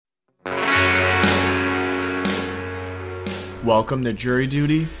Welcome to Jury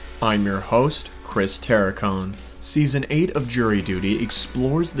Duty. I'm your host, Chris Terracone. Season 8 of Jury Duty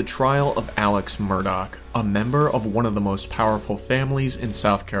explores the trial of Alex Murdaugh, a member of one of the most powerful families in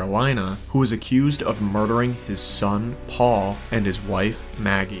South Carolina, who is accused of murdering his son, Paul, and his wife,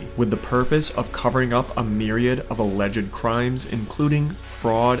 Maggie, with the purpose of covering up a myriad of alleged crimes, including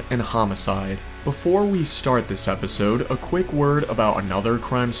fraud and homicide. Before we start this episode, a quick word about another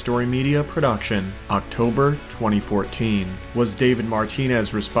Crime Story Media production. October 2014. Was David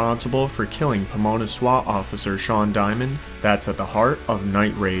Martinez responsible for killing Pomona SWAT officer Sean Diamond? That's at the heart of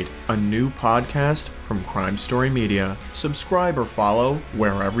Night Raid, a new podcast from Crime Story Media. Subscribe or follow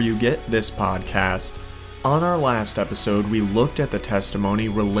wherever you get this podcast. On our last episode, we looked at the testimony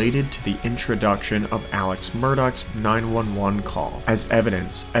related to the introduction of Alex Murdaugh's 911 call as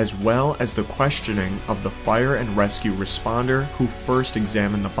evidence, as well as the questioning of the fire and rescue responder who first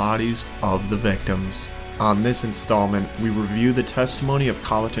examined the bodies of the victims. On this installment, we review the testimony of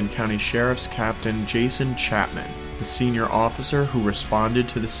Colleton County Sheriff's Captain Jason Chapman, the senior officer who responded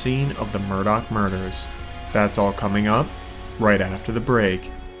to the scene of the Murdaugh murders. That's all coming up right after the break.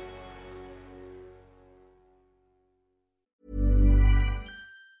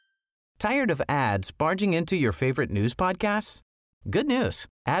 Tired of ads barging into your favorite news podcasts? Good news.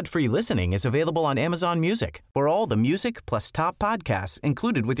 Ad-free listening is available on Amazon Music for all the music plus top podcasts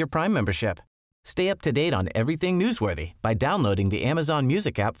included with your Prime membership. Stay up to date on everything newsworthy by downloading the Amazon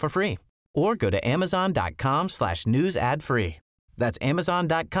Music app for free or go to amazon.com/news ad free. That's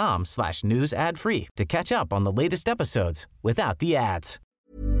amazon.com/news ad free to catch up on the latest episodes without the ads.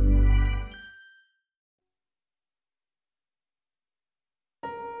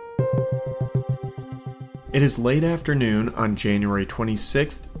 It is late afternoon on January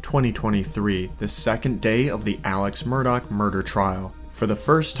 26, 2023, the second day of the Alex Murdaugh murder trial. For the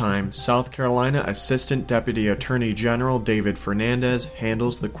first time, South Carolina Assistant Deputy Attorney General David Fernandez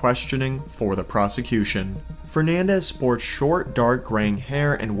handles the questioning for the prosecution. Fernandez sports short, dark graying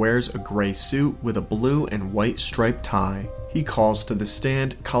hair and wears a gray suit with a blue and white striped tie. He calls to the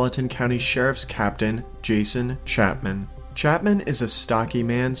stand Colleton County Sheriff's Captain Jason Chapman. Chapman is a stocky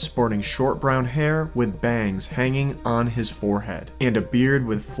man sporting short brown hair with bangs hanging on his forehead and a beard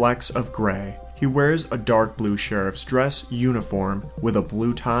with flecks of gray. He wears a dark blue sheriff's dress uniform with a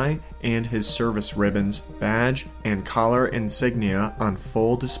blue tie and his service ribbons, badge, and collar insignia on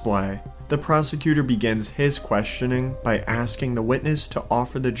full display. The prosecutor begins his questioning by asking the witness to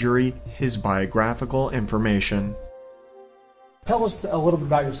offer the jury his biographical information. Tell us a little bit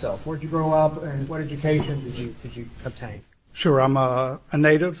about yourself. Where'd you grow up and what education did you obtain? Sure. I'm a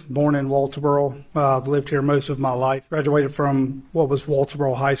native, born in Walterboro. I've lived here most of my life. Graduated from what was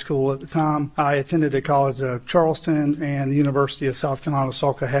Walterboro High School at the time. I attended the College of Charleston and the University of South Carolina,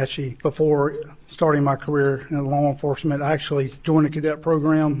 Salkehatchie. Before starting my career in law enforcement, I actually joined a cadet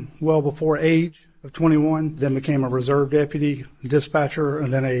program well before age of 21, then became a reserve deputy, dispatcher,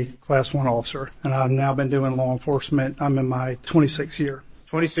 and then a Class 1 officer. And I've now been doing law enforcement. I'm in my 26th year.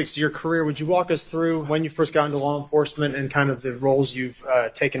 26-year career. Would you walk us through when you first got into law enforcement and kind of the roles you've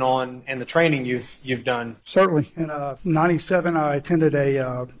taken on and the training you've done? Certainly. In 97, I attended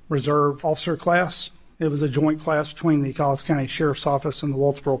a reserve officer class. It was a joint class between the Colleton County Sheriff's Office and the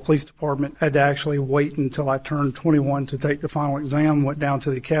Walterboro Police Department. I had to actually wait until I turned 21 to take the final exam, went down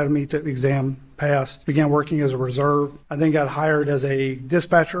to the academy, took the exam, passed, began working as a reserve. I then got hired as a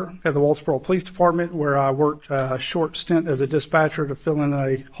dispatcher at the Walterboro Police Department, where I worked a short stint as a dispatcher to fill in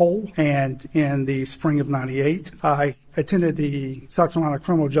a hole. And in the spring of 98, I attended the South Carolina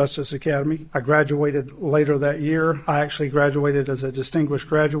Criminal Justice Academy. I graduated later that year. I actually graduated as a distinguished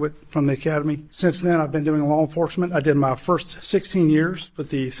graduate from the academy. Since then, I've been doing law enforcement. I did my first 16 years with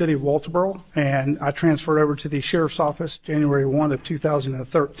the city of Walterboro, and I transferred over to the Sheriff's Office January 1 of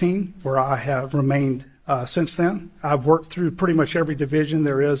 2013, where I have remained since then. I've worked through pretty much every division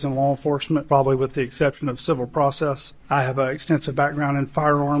there is in law enforcement, probably with the exception of civil process. I have an extensive background in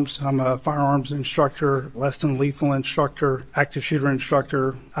firearms. I'm a firearms instructor, less than lethal instructor, active shooter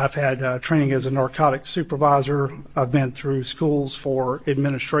instructor. I've had training as a narcotics supervisor. I've been through schools for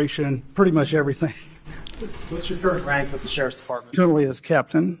administration, pretty much everything. What's your current rank with the Sheriff's Department? Currently as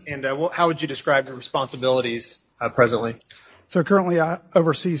captain. And how would you describe your responsibilities presently? So currently I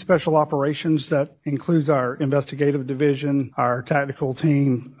oversee special operations that includes our investigative division, our tactical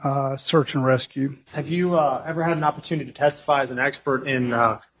team, search and rescue. Have you ever had an opportunity to testify as an expert in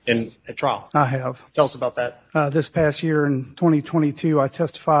in a trial. I have. Tell us about that. This past year in 2022, I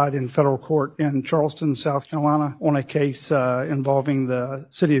testified in federal court in Charleston, South Carolina, on a case involving the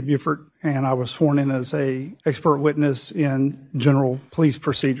city of Beaufort, and I was sworn in as a expert witness in general police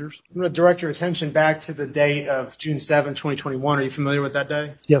procedures. I'm going to direct your attention back to the date of June 7, 2021. Are you familiar with that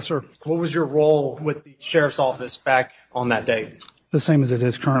day? Yes, sir. What was your role with the sheriff's office back on that date? The same as it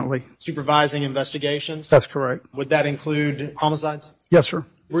is currently. Supervising investigations? That's correct. Would that include homicides? Yes, sir.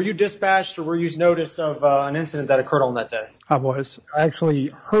 Were you dispatched or were you noticed of an incident that occurred on that day? I was. I actually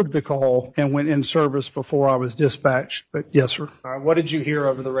heard the call and went in service before I was dispatched, but yes, sir. All right. What did you hear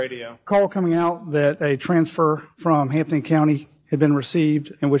over the radio? Call coming out that a transfer from Hampton County had been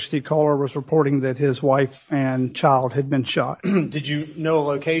received, in which the caller was reporting that his wife and child had been shot. Did you know a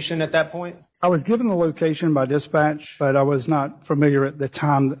location at that point? I was given the location by dispatch, but I was not familiar at the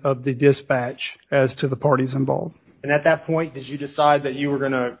time of the dispatch as to the parties involved. And at that point, did you decide that you were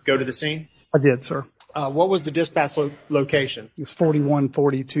going to go to the scene? I did, sir. What was the dispatch location? It's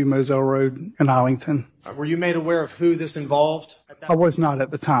 4142 Moselle Road in Arlington. Were you made aware of who this involved? I was not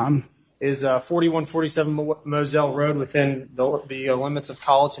at the time. Is 4147 Moselle Road within the limits of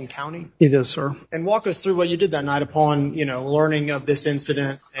Colleton County? It is, sir. And walk us through what you did that night upon, learning of this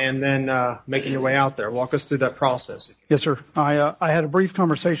incident and then making your way out there. Walk us through that process. Yes, sir. I had a brief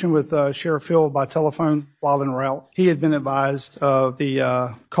conversation with Sheriff Hill by telephone while en route. He had been advised of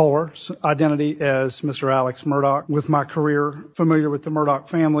the caller's identity as Mr. Alex Murdaugh. With my career familiar with the Murdaugh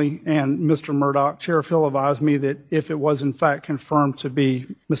family and Mr. Murdaugh, Sheriff Hill advised me that if it was in fact confirmed to be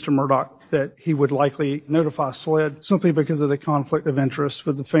Mr. Murdaugh, that he would likely notify SLED simply because of the conflict of interest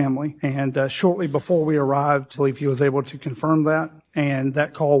with the family. And shortly before we arrived, I believe he was able to confirm that. And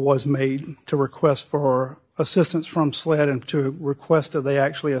that call was made to request for assistance from SLED and to request that they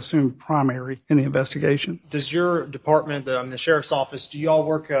actually assume primary in the investigation. Does your department, the sheriff's office, do you all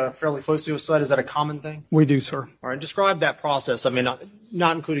work fairly closely with SLED? Is that a common thing? We do, sir. All right. Describe that process. I mean,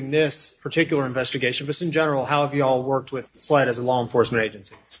 not including this particular investigation, but in general, how have you all worked with SLED as a law enforcement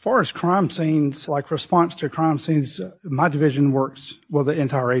agency? As far as crime scenes, like response to crime scenes, my division works with the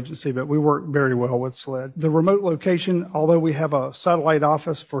entire agency, but we work very well with SLED. The remote location, although we have a satellite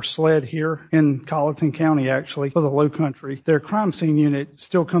office for SLED here in Colleton County, actually, for the Low Country, their crime scene unit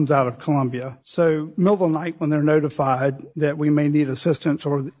still comes out of Columbia. So middle of the night when they're notified that we may need assistance,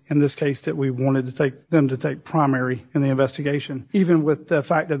 or in this case that we wanted to take them to take primary in the investigation, even with the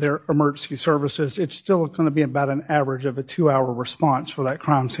fact that they're emergency services, it's still going to be about an average of a 2-hour response for that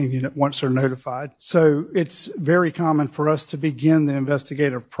crime scene unit once they're notified. So it's very common for us to begin the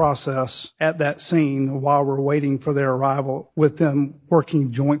investigative process at that scene while we're waiting for their arrival, with them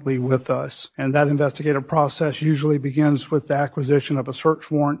working jointly with us. And that investigative process usually begins with the acquisition of a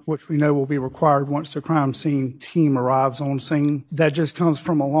search warrant, which we know will be required once the crime scene team arrives on scene. That just comes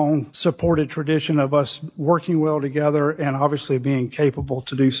from a long supported tradition of us working well together and obviously being capable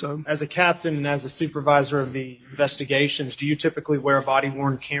to do so. As a captain and as a supervisor of the investigations, do you typically wear a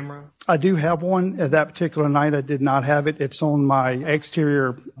body-worn camera? I do have one. At that particular night, I did not have it. It's on my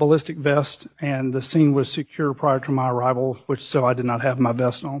exterior ballistic vest, and the scene was secure prior to my arrival, so I did not have my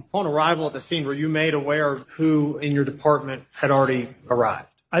vest on. Upon arrival at the scene, were you made aware of who in your department had already arrived?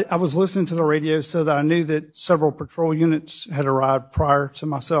 I was listening to the radio so that I knew that several patrol units had arrived prior to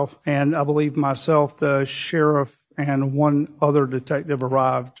myself, and I believe myself, the sheriff, and one other detective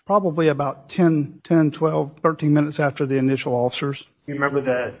arrived probably about 10, 12, 13 minutes after the initial officers. Do you remember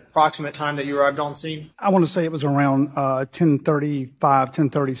the approximate time that you arrived on scene? I want to say it was around 10:35,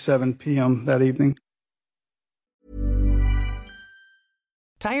 10:37 p.m. that evening.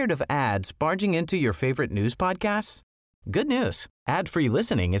 Tired of ads barging into your favorite news podcasts? Good news. Ad-free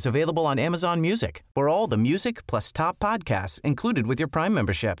listening is available on Amazon Music for all the music plus top podcasts included with your Prime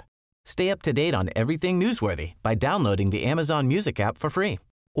membership. Stay up to date on everything newsworthy by downloading the Amazon Music app for free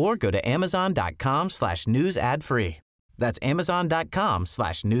or go to amazon.com/news ad free. That's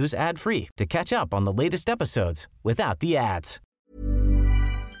amazon.com/news ad free to catch up on the latest episodes without the ads.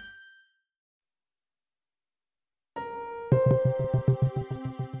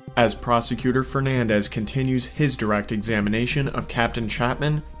 As Prosecutor Fernandez continues his direct examination of Captain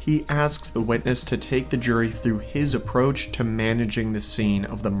Chapman, he asks the witness to take the jury through his approach to managing the scene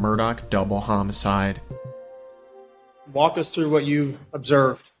of the Murdaugh double homicide. Walk us through what you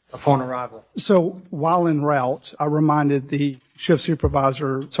observed upon arrival. So while en route, I reminded the shift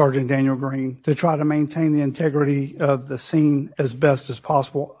supervisor, Sergeant Daniel Green, to try to maintain the integrity of the scene as best as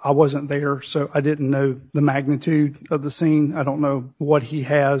possible. I wasn't there, so I didn't know the magnitude of the scene. I don't know what he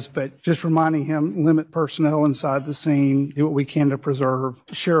has, but just reminding him, limit personnel inside the scene, do what we can to preserve.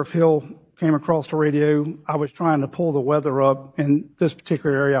 Sheriff Hill came across the radio. I was trying to pull the weather up. In this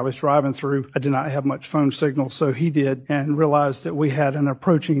particular area I was driving through, I did not have much phone signal, so he did, and realized that we had an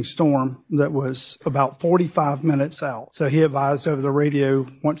approaching storm that was about 45 minutes out. So he advised over the radio,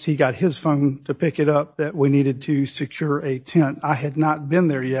 once he got his phone to pick it up, that we needed to secure a tent. I had not been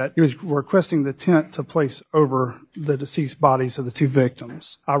there yet. He was requesting the tent to place over the deceased bodies of the two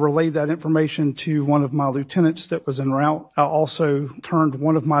victims. I relayed that information to one of my lieutenants that was en route. I also turned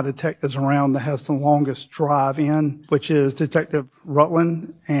one of my detectives around that has the longest drive in, which is Detective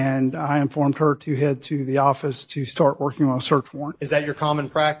Rutland, and I informed her to head to the office to start working on a search warrant. Is that your common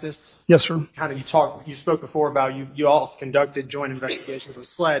practice? Yes, sir. Kind of, you spoke before about you all conducted joint investigations with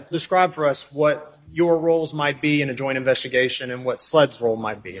SLED. Describe for us what your roles might be in a joint investigation and what SLED's role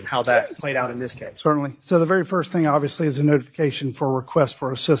might be and how that played out in this case. Certainly. So the very first thing, obviously, is a notification for a request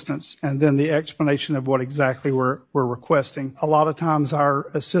for assistance, and then the explanation of what exactly we're requesting. A lot of times our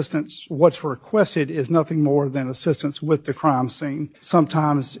assistance, what's requested is nothing more than assistance with the crime scene.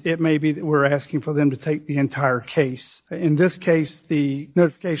 Sometimes it may be that we're asking for them to take the entire case. In this case, the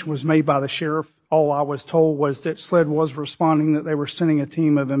notification was made by the sheriff. All I was told was that SLED was responding, that they were sending a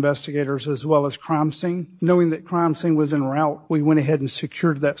team of investigators as well as crime scene. Knowing that crime scene was en route, we went ahead and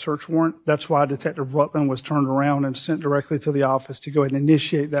secured that search warrant. That's why Detective Rutland was turned around and sent directly to the office to go ahead and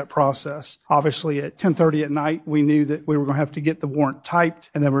initiate that process. Obviously, at 10:30 at night, we knew that we were going to have to get the warrant typed,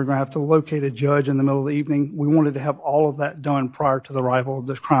 and then we were going to have to locate a judge in the middle of the evening. We wanted to have all of that done prior to the arrival of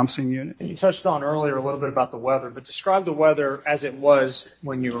the crime scene unit. And you touched on earlier a little bit about the weather, but describe the weather as it was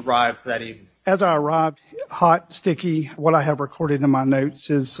when you arrived that evening. As I arrived, hot, sticky. What I have recorded in my notes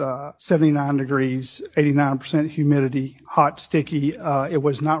is 79 degrees, 89% humidity, hot, sticky. It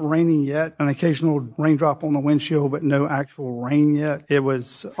was not raining yet. An occasional raindrop on the windshield, but no actual rain yet. It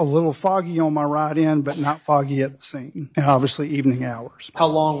was a little foggy on my ride in, but not foggy at the scene. And obviously evening hours. How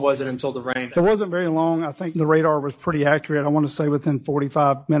long was it until the rain? It wasn't very long. I think the radar was pretty accurate. I want to say within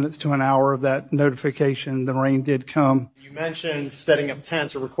 45 minutes to an hour of that notification, the rain did come. You mentioned setting up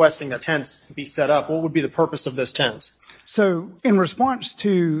tents or requesting that tents be set up. What would be the purpose of those tents? So in response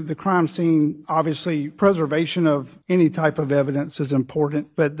to the crime scene, obviously preservation of any type of evidence is important,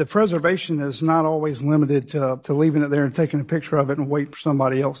 but the preservation is not always limited to leaving it there and taking a picture of it and wait for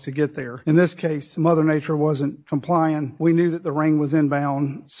somebody else to get there. In this case, Mother Nature wasn't complying. We knew that the rain was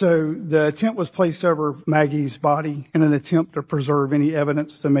inbound, so the tent was placed over Maggie's body in an attempt to preserve any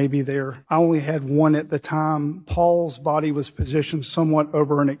evidence that may be there. I only had one at the time. Paul's body was positioned somewhat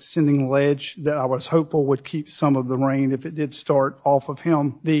over an extending ledge that I was hopeful would keep some of the rain if it did start off of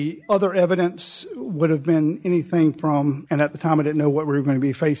him. The other evidence would have been anything from, and at the time I didn't know what we were going to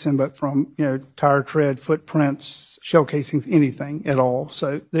be facing, but from, tire tread, footprints, shell casings, anything at all.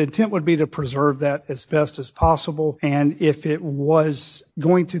 So the intent would be to preserve that as best as possible. And if it was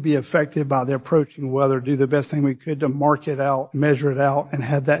going to be affected by the approaching weather, do the best thing we could to mark it out, measure it out, and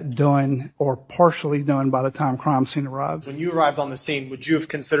have that done or partially done by the time crime scene arrived. When you arrived on the scene, would you have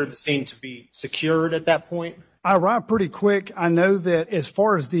considered the scene to be secured at that point? I arrived pretty quick. I know that as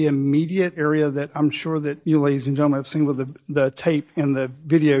far as the immediate area that I'm sure that you ladies and gentlemen have seen with the tape and the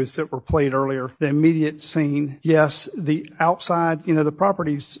videos that were played earlier, the immediate scene, yes, the outside, the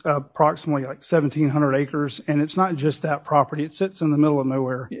property's approximately like 1,700 acres, and it's not just that property. It sits in the middle of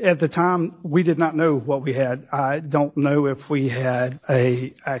nowhere. At the time, we did not know what we had. I don't know if we had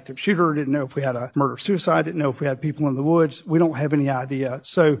a active shooter, didn't know if we had a murder-suicide, didn't know if we had people in the woods. We don't have any idea.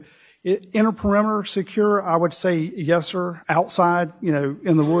 So inner perimeter secure, I would say yes, sir. Outside,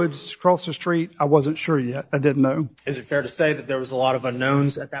 in the woods, across the street, I wasn't sure yet. I didn't know. Is it fair to say that there was a lot of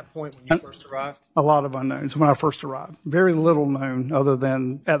unknowns at that point when you first arrived? A lot of unknowns when I first arrived. Very little known other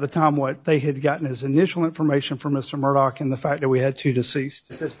than at the time what they had gotten as initial information from Mr. Murdaugh and the fact that we had two deceased.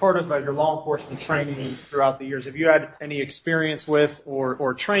 As part of your law enforcement training throughout the years, have you had any experience with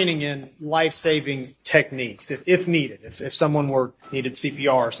or training in life-saving techniques, if needed, if someone needed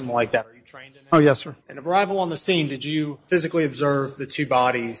CPR or something like that? Are you trained in that? Oh, yes, sir. And arrival on the scene, did you physically observe the two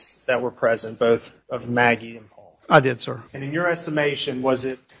bodies that were present, both of Maggie and Paul? I did, sir. And in your estimation, was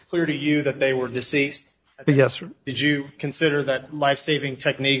it clear to you that they were deceased? Yes, sir. Did you consider that life-saving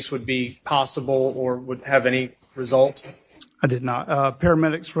techniques would be possible or would have any result? I did not.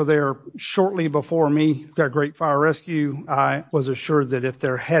 Paramedics were there shortly before me. Got great fire rescue. I was assured that if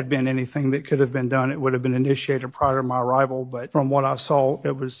there had been anything that could have been done, it would have been initiated prior to my arrival. But from what I saw,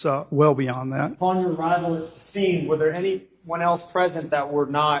 it was well beyond that. Upon your arrival at the scene, were there anyone else present that were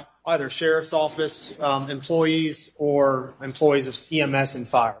not either sheriff's office employees or employees of EMS and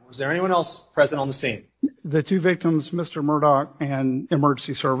fire? Was there anyone else present on the scene? The two victims, Mr. Murdaugh and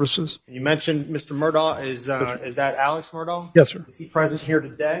emergency services. You mentioned Mr. Murdaugh. Is that Alex Murdaugh? Yes, sir. Is he present here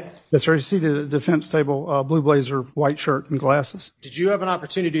today? Yes, sir. He's seated at the defense table, blue blazer, white shirt, and glasses. Did you have an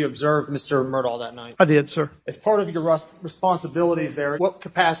opportunity to observe Mr. Murdaugh that night? I did, sir. As part of your responsibilities there, what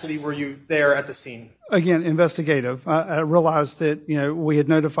capacity were you there at the scene? Again, investigative. I realized that, we had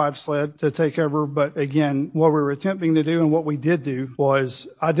notified SLED to take over, but again, what we were attempting to do and what we did do was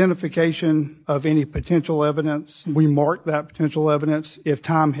identification of any potential evidence. We marked that potential evidence. If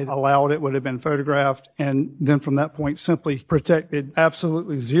time had allowed, it would have been photographed. And then from that point, simply protected.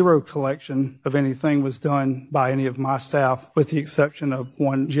 Absolutely zero collection of anything was done by any of my staff, with the exception of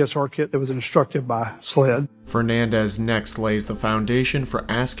one GSR kit that was instructed by SLED. Fernandez next lays the foundation for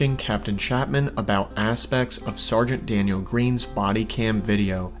asking Captain Chapman about aspects of Sergeant Daniel Green's body cam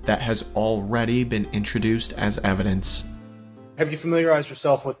video that has already been introduced as evidence. Have you familiarized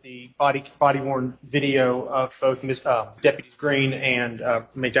yourself with the body-worn video of both Deputies Green and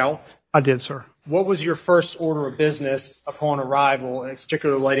Murdaugh? I did, sir. What was your first order of business upon arrival,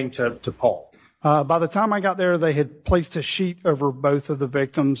 particularly relating to Paul? By the time I got there, they had placed a sheet over both of the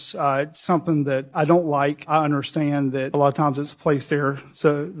victims. It's something that I don't like. I understand that a lot of times it's placed there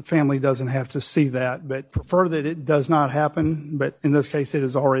so the family doesn't have to see that, but prefer that it does not happen. But in this case, it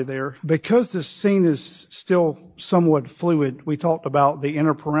is already there. Because the scene is still somewhat fluid, we talked about the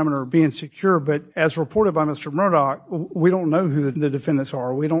inner perimeter being secure, but as reported by Mr. Murdaugh, we don't know who the defendants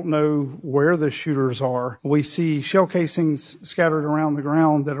are. We don't know where the shooters are. We see shell casings scattered around the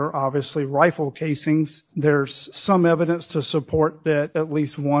ground that are obviously rifle casings. There's some evidence to support that at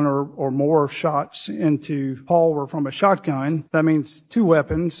least one or more shots into Paul were from a shotgun. That means two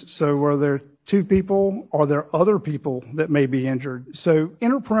weapons. So were there two people? Are there other people that may be injured? So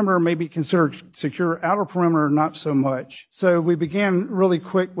inner perimeter may be considered secure, outer perimeter not so much. So we began really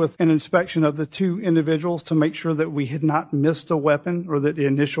quick with an inspection of the two individuals to make sure that we had not missed a weapon, or that the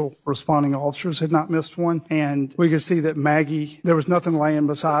initial responding officers had not missed one. And we could see that Maggie, there was nothing laying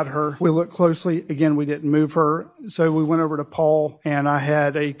beside her. We looked closely. Again, we didn't move her. So we went over to Paul, and I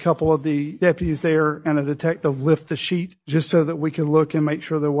had a couple of the deputies there and a detective lift the sheet just so that we could look and make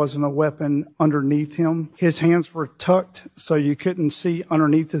sure there wasn't a weapon underneath him. His hands were tucked so you couldn't see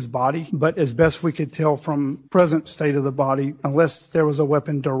underneath his body, but as best we could tell from present state of the body, unless there was a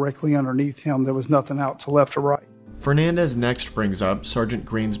weapon directly underneath him, there was nothing out to left or right. Fernandez next brings up Sergeant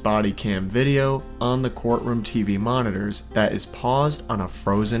Green's body cam video on the courtroom TV monitors that is paused on a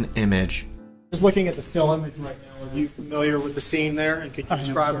frozen image. Just looking at the still image right now, are you familiar with the scene there, and could you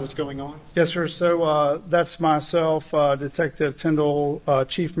describe what's going on? Yes, sir. So that's myself, Detective Tyndall,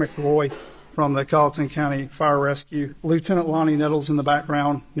 Chief McRoy from the Colleton County Fire Rescue, Lieutenant Lonnie Nettles in the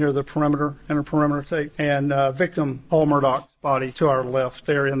background near the inner perimeter tape, and victim Paul Murdaugh's body to our left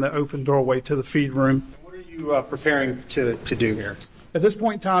there in the open doorway to the feed room. What are you preparing to do here? At this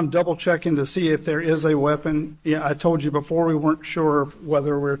point in time, double checking to see if there is a weapon. Yeah, I told you before we weren't sure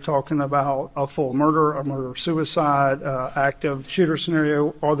whether we're talking about a full murder, a murder-suicide, active shooter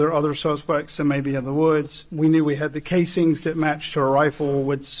scenario. Are there other suspects that may be in the woods? We knew we had the casings that matched to a rifle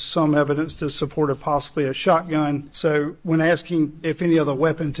with some evidence to support it possibly a shotgun. So when asking if any other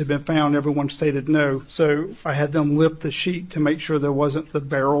weapons had been found, everyone stated no. So I had them lift the sheet to make sure there wasn't the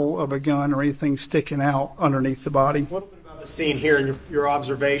barrel of a gun or anything sticking out underneath the body. The scene here and your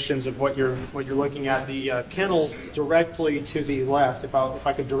observations of what you're looking at, the kennels directly to the left. If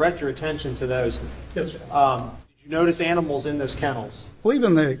I could direct your attention to those. Yes, sir. Did you notice animals in those kennels? I believe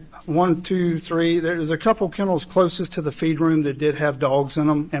in the 1, 2, 3, there's a couple kennels closest to the feed room that did have dogs in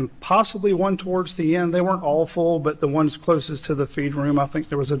them, and possibly one towards the end. They weren't all full, but the ones closest to the feed room, I think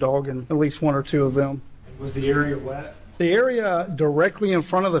there was a dog in at least one or two of them. Was the area wet? The area directly in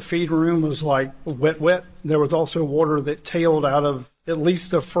front of the feed room was like wet. There was also water that tailed out of at least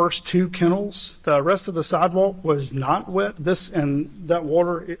the first two kennels. The rest of the sidewalk was not wet. This and that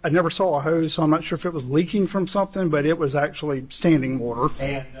water, I never saw a hose, so I'm not sure if it was leaking from something, but it was actually standing water.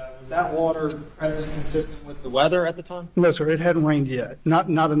 And was that water present consistent with the weather at the time? No, sir. It hadn't rained yet. Not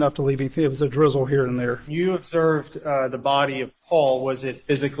enough to leave anything. It was a drizzle here and there. You observed the body of Paul. Was it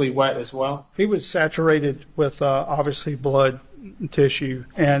physically wet as well? He was saturated with obviously blood tissue,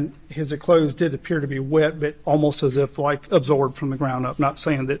 and his clothes did appear to be wet, but almost as if like absorbed from the ground up. Not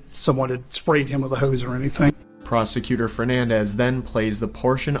saying that someone had sprayed him with a hose or anything. Prosecutor Fernandez then plays the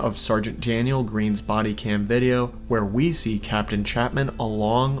portion of Sergeant Daniel Green's body cam video where we see Captain Chapman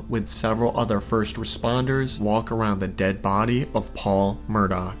along with several other first responders walk around the dead body of Paul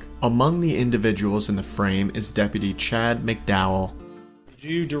Murdaugh. Among the individuals in the frame is Deputy Chad McDowell. Did Did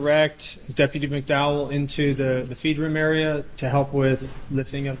you direct Deputy McDowell into the feed room area to help with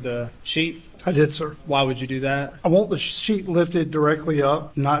lifting of the sheet? I did, sir. Why would you do that? I want the sheet lifted directly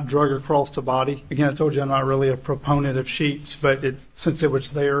up, not drug across the body. Again, I told you I'm not really a proponent of sheets, but since it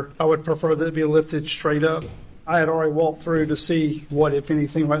was there, I would prefer that it be lifted straight up. I had already walked through to see what, if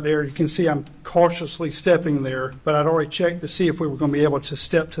anything, right there. You can see I'm cautiously stepping there, but I'd already checked to see if we were going to be able to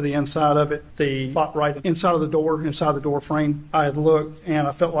step to the inside of it, the spot right inside the door frame. I had looked, and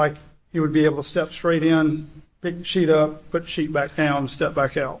I felt like he would be able to step straight in, pick the sheet up, put the sheet back down, step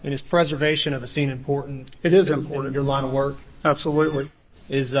back out. And is preservation of a scene important? It is important. In your line of work? Absolutely.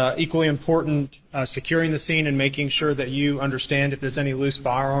 Is equally important securing the scene and making sure that you understand if there's any loose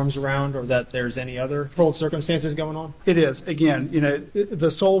firearms around or that there's any other controlled circumstances going on? It is. Again,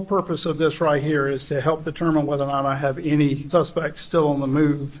 the sole purpose of this right here is to help determine whether or not I have any suspects still on the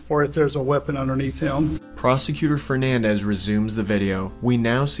move or if there's a weapon underneath him. Prosecutor Fernandez resumes the video. We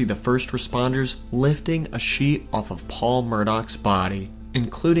now see the first responders lifting a sheet off of Paul Murdaugh's body,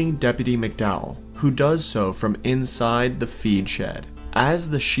 including Deputy McDowell, who does so from inside the feed shed. As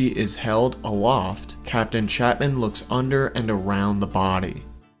the sheet is held aloft, Captain Chapman looks under and around the body.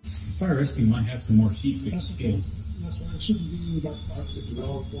 Fire rescue might have some more sheets we can steal. That's why it shouldn't be like the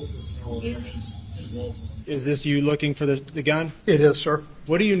development or areas as well. Is this you looking for the gun? It is, sir.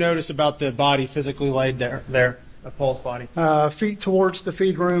 What do you notice about the body physically laid there, Paul's body? Feet towards the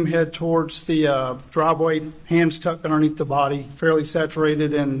feed room, head towards the driveway, hands tucked underneath the body, fairly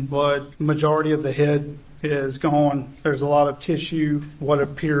saturated in blood. Majority of the head is gone. There's a lot of tissue, what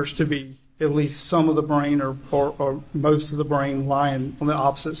appears to be at least some of the brain or most of the brain lying on the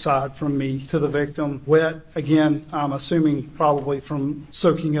opposite side from me to the victim. Wet, again, I'm assuming probably from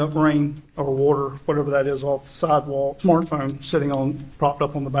soaking up rain or water, whatever that is, off the sidewalk. Smartphone sitting propped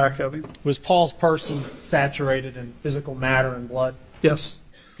up on the back of him. Was Paul's person saturated in physical matter and blood? Yes.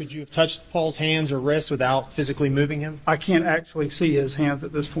 Could you have touched Paul's hands or wrists without physically moving him? I can't actually see his hands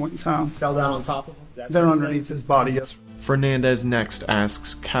at this point in time. Fell down on top of him? They're underneath his body, yes. Fernandez next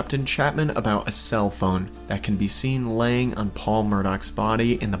asks Captain Chapman about a cell phone that can be seen laying on Paul Murdaugh's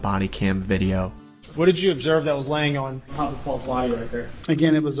body in the body cam video. What did you observe that was laying on top of Paul's body right there?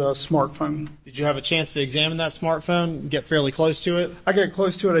 Again, it was a smartphone. Did you have a chance to examine that smartphone, get fairly close to it? I got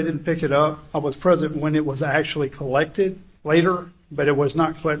close to it. I didn't pick it up. I was present when it was actually collected later, but it was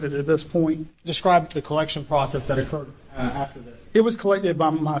not collected at this point. Describe the collection process that occurred after this. It was collected by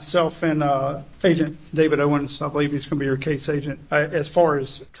myself and Agent David Owens. I believe he's going to be your case agent. As far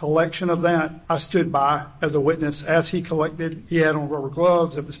as collection of that, I stood by as a witness as he collected. He had on rubber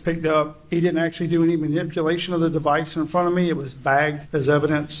gloves. It was picked up. He didn't actually do any manipulation of the device in front of me. It was bagged as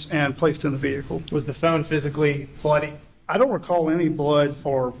evidence and placed in the vehicle. Was the phone physically bloody? I don't recall any blood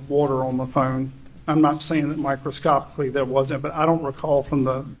or water on the phone. I'm not saying that microscopically there wasn't, but I don't recall from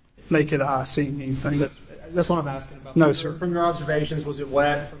the naked eye seeing anything. That's what I'm asking about. No, sir. From your observations, was it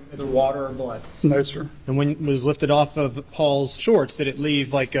wet from either water or blood? No, sir. And when it was lifted off of Paul's shorts, did it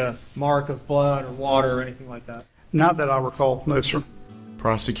leave like a mark of blood or water or anything like that? Not that I recall. No, sir.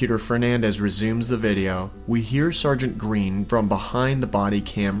 Prosecutor Fernandez resumes the video. We hear Sergeant Green from behind the body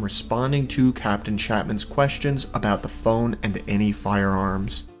cam responding to Captain Chapman's questions about the phone and any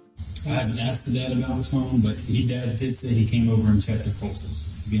firearms. I haven't asked the dad about his phone, but dad did say he came over and checked the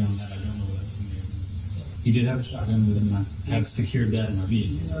pulses. Beyond that, I don't know what else he did. He did have a shotgun with him. I have secured that in my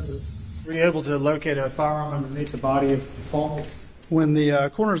vehicle. Were you able to locate a firearm underneath the body of Paul? When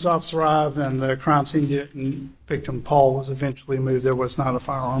the coroner's office arrived and the crime scene unit and victim Paul was eventually moved, there was not a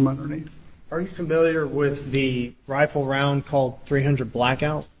firearm underneath. Are you familiar with the rifle round called 300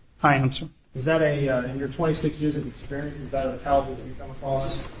 Blackout? I am, sir. Is that in your 26 years of experience, is that a caliber that you come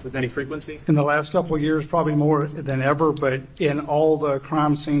across with any frequency? In the last couple of years, probably more than ever, but in all the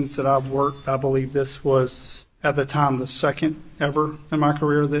crime scenes that I've worked, I believe this was, at the time, the second ever in my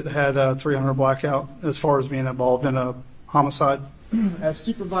career that had a 300 Blackout as far as being involved in a homicide. As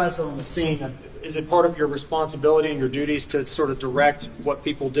supervisor on the scene, is it part of your responsibility and your duties to sort of direct what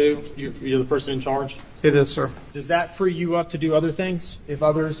people do? You're the person in charge? It is, sir. Does that free you up to do other things? If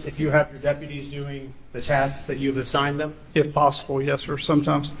you have your deputies doing the tasks that you've assigned them? If possible, yes, sir,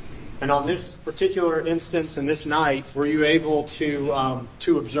 sometimes. And on this particular instance and this night, were you able to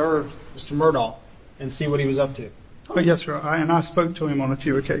observe Mr. Murdaugh and see what he was up to? Oh, yes, sir. I spoke to him on a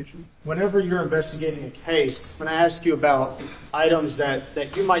few occasions. Whenever you're investigating a case, when I ask you about items that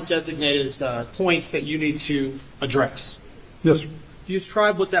you might designate as points that you need to address, yes, sir. Do you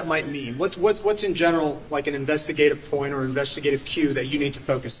describe what that might mean? What's in general like an investigative point or investigative cue that you need to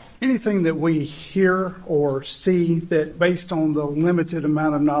focus on? Anything that we hear or see that based on the limited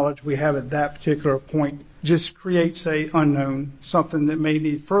amount of knowledge we have at that particular point just creates a unknown, something that may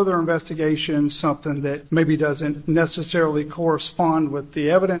need further investigation, something that maybe doesn't necessarily correspond with the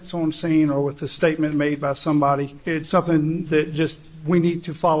evidence on scene or with the statement made by somebody. It's something that just we need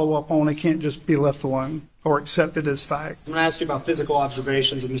to follow up on. It can't just be left alone or accepted as fact. I'm going to ask you about physical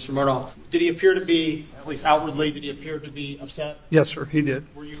observations of Mr. Murdaugh. Did he appear to be, at least outwardly, did he appear to be upset? Yes, sir, he did.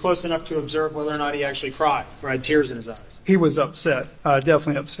 Were you close enough to observe whether or not he actually cried or had tears in his eyes? He was upset,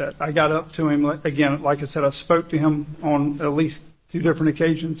 definitely upset. I got up to him, again, like I said, I spoke to him on at least 2 different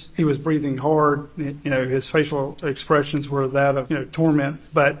occasions. He was breathing hard. His facial expressions were that of, torment.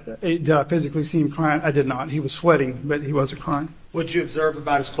 But did I physically see him crying? I did not. He was sweating, but he wasn't crying. What did you observe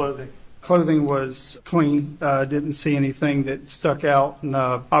about his clothing? Clothing was clean. Didn't see anything that stuck out. And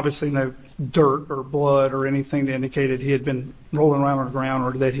obviously no dirt or blood or anything that indicated he had been rolling around on the ground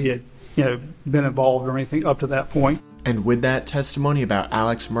or that he had, been involved or anything up to that point. And with that testimony about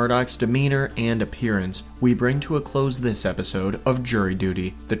Alex Murdaugh's demeanor and appearance, we bring to a close this episode of Jury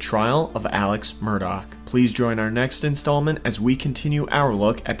Duty, the trial of Alex Murdaugh. Please join our next installment as we continue our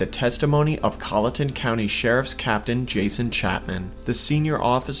look at the testimony of Colleton County Sheriff's Captain Jason Chapman, the senior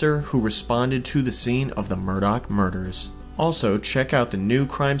officer who responded to the scene of the Murdaugh murders. Also, check out the new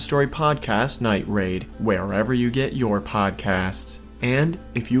Crime Story podcast, Night Raid, wherever you get your podcasts. And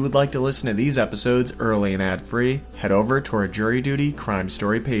if you would like to listen to these episodes early and ad-free, head over to our Jury Duty Crime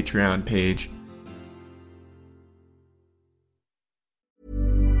Story Patreon page.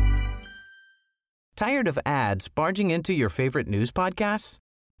 Tired of ads barging into your favorite news podcasts?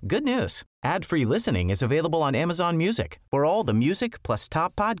 Good news. Ad-free listening is available on Amazon Music for all the music plus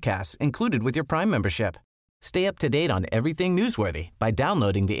top podcasts included with your Prime membership. Stay up to date on everything newsworthy by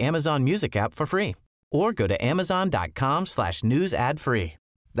downloading the Amazon Music app for free. Or go to amazon.com/news ad free.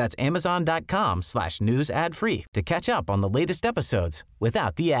 That's amazon.com/news ad free to catch up on the latest episodes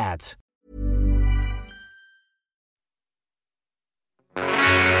without the ads.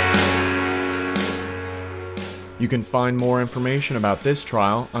 You can find more information about this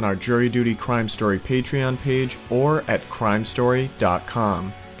trial on our Jury Duty Crime Story Patreon page or at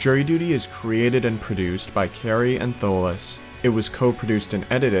crimestory.com. Jury Duty is created and produced by Carrie Antholis. It was co-produced and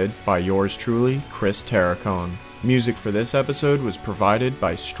edited by yours truly, Chris Terracone. Music for this episode was provided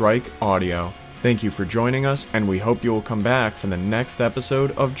by Strike Audio. Thank you for joining us, and we hope you will come back for the next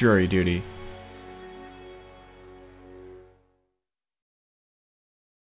episode of Jury Duty.